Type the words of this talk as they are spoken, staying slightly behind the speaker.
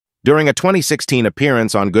During a 2016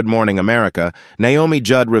 appearance on Good Morning America, Naomi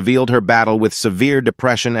Judd revealed her battle with severe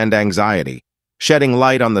depression and anxiety, shedding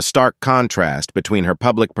light on the stark contrast between her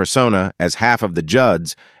public persona as half of the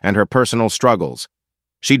Judds and her personal struggles.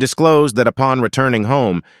 She disclosed that upon returning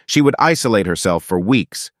home, she would isolate herself for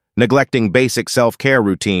weeks, neglecting basic self-care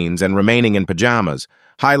routines and remaining in pajamas,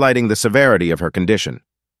 highlighting the severity of her condition.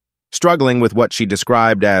 Struggling with what she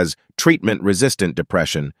described as treatment-resistant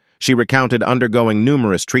depression, she recounted undergoing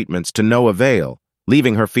numerous treatments to no avail,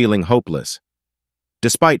 leaving her feeling hopeless.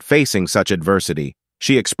 Despite facing such adversity,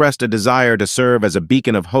 she expressed a desire to serve as a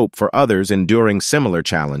beacon of hope for others enduring similar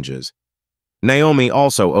challenges. Naomi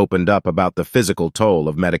also opened up about the physical toll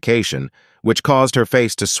of medication, which caused her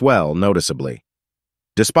face to swell noticeably.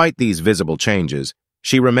 Despite these visible changes,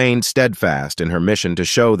 she remained steadfast in her mission to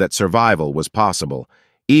show that survival was possible,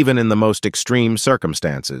 even in the most extreme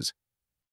circumstances.